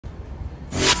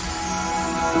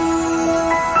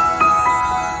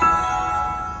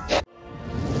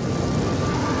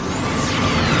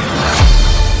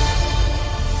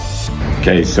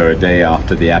Okay, so a day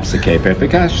after the ABSA Cape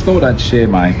Epic, I just thought I'd share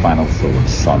my final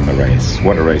thoughts on the race.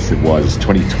 What a race it was.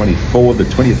 2024, the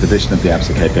 20th edition of the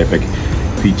ABSA Cape Epic,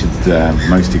 featured the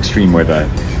most extreme weather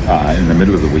in the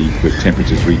middle of the week, with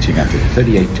temperatures reaching up to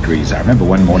 38 degrees. I remember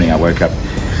one morning I woke up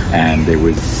and it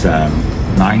was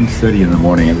 9:30 in the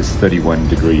morning, it was 31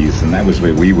 degrees, and that was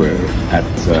where we were at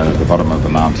the bottom of the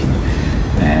mountain.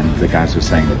 And the guys were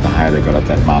saying that the higher they got up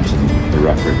that mountain, the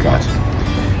rougher it got.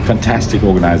 Fantastic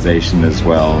organization as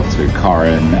well to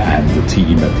Corin and the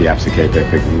team at the ABSA Cape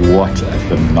Epic. What a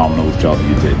phenomenal job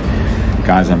you did.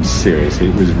 Guys, I'm serious.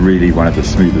 It was really one of the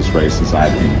smoothest races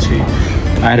I've been to.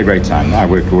 I had a great time. I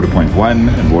worked Water Point 1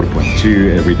 and Water Point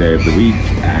 2 every day of the week,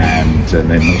 and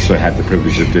then also had the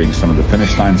privilege of doing some of the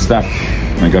finish line stuff.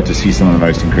 And I got to see some of the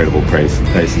most incredible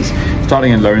places.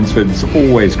 Starting in Lawrenceford, it's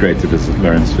always great to visit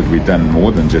Lawrenceford. We've done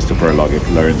more than just a prologue at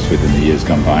Lawrenceford in the years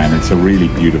gone by, and it's a really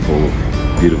beautiful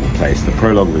place. The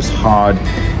prologue was hard.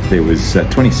 There was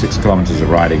 26 kilometers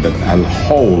of riding, but a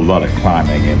whole lot of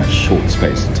climbing in a short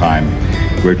space of time.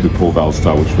 Worked with Paul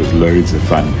Velstar, which was loads of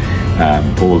fun.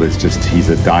 Paul is he's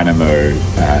a dynamo,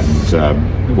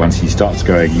 and once he starts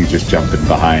going, you just jump in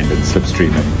behind and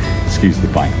slipstream him. Excuse the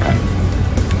bike pun.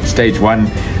 Stage 1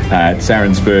 at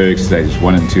Sarensburg, stage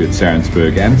 1 and 2 at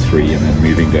Sarensburg and 3, and then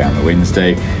moving down the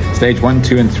Wednesday. Stage 1,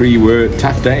 2 and 3 were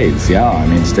tough days. Yeah, I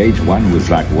mean, stage 1 was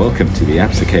like, welcome to the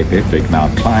ABSA Cape Epic. Now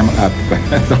climb up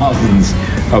thousands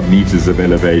of meters of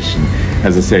elevation.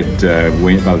 As I said,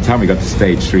 by the time we got to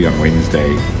stage 3 on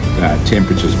Wednesday,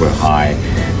 temperatures were high.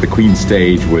 The Queen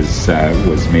stage was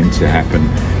meant to happen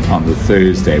on the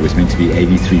Thursday. It was meant to be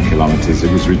 83 kilometers.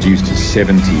 It was reduced to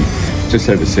 70, just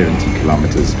over 70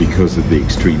 kilometers because of the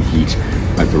extreme heat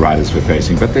that the riders were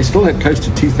facing. But they still had close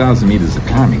to 2,000 meters of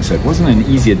climbing, so it wasn't an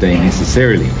easier day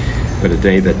necessarily, but a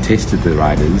day that tested the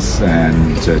riders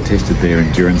and tested their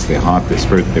endurance, their heart, their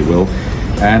spirit, their will,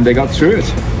 and they got through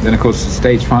it. Then, of course,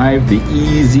 stage 5, the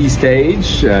easy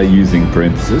stage, using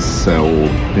parenthesis or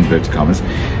inverted commas,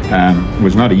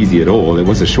 was not easy at all. It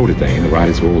was a shorter day, and the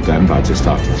riders were all done by just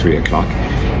after 3 o'clock.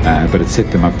 But it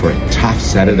set them up for a tough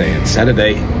Saturday. And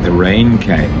Saturday, the rain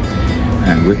came,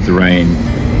 and with the rain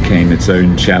came its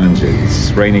own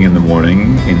challenges. Raining in the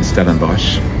morning in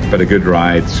Stellenbosch, but a good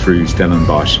ride through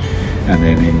Stellenbosch, and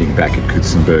then ending back at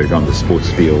Kutsenberg on the sports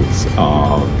fields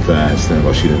of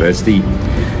Stellenbosch University.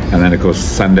 And then, of course,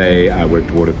 Sunday I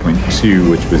worked Water Point 2,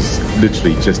 which was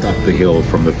literally just up the hill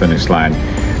from the finish line.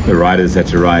 The riders had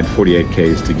to ride 48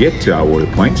 Ks to get to our water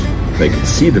point. They could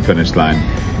see the finish line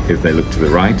if they looked to the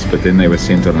right, but then they were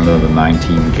sent on another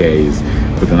 19 Ks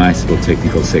with a nice little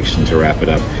technical section to wrap it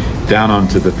up, down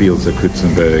onto the fields of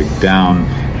Kutsenberg, down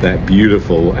that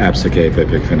beautiful ABSA Cape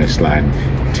Epic finish line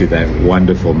to that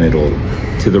wonderful medal.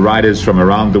 To the riders from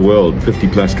around the world, 50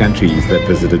 plus countries that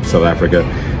visited South Africa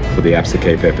for the ABSA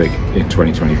Cape Epic in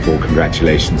 2024,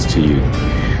 congratulations to you.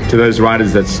 To those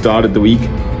riders that started the week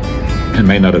and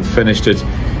may not have finished it,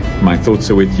 my thoughts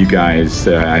are with you guys.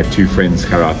 I have 2 friends,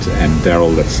 Harat and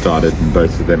Daryl, that started, and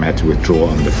both of them had to withdraw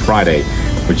on the Friday,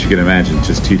 which you can imagine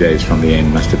just 2 days from the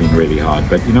end must have been really hard.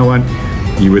 But you know what?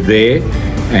 You were there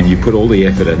and you put all the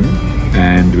effort in,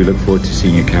 and we look forward to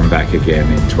seeing you come back again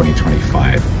in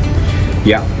 2025.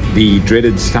 Yeah, the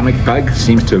dreaded stomach bug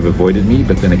seems to have avoided me,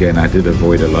 but then again, I did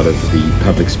avoid a lot of the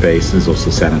public spaces,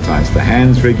 also sanitized the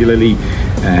hands regularly,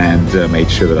 and made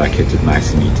sure that I kept it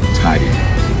nice and neat and tidy.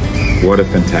 What a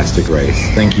fantastic race.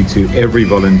 Thank you to every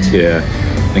volunteer.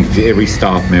 Thank you to every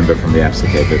staff member from the ABSA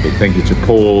Cape Epic. Thank you to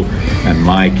Paul and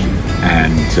Mike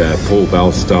and Paul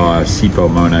Velstar, Sipo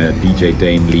Mona, DJ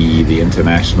Dane Lee, the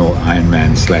international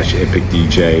Ironman / Epic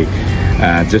DJ,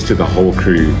 just to the whole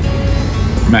crew.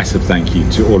 Massive thank you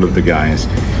to all of the guys.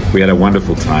 We had a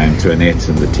wonderful time. To Annette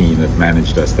and the team that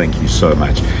managed us, thank you so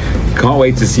much. Can't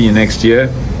wait to see you next year.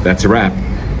 That's a wrap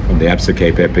from the ABSA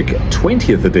Cape Epic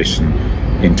 20th edition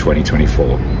in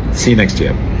 2024. See you next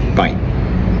year. Bye.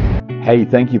 Hey,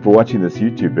 thank you for watching this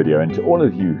YouTube video, and to all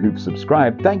of you who've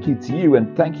subscribed, thank you to you,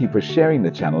 and thank you for sharing the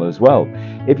channel as well.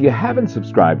 If you haven't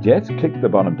subscribed yet, click the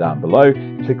bottom down below,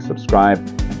 click subscribe,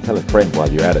 and tell a friend while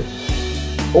you're at it.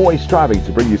 Always striving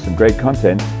to bring you some great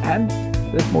content, and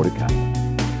there's more to come.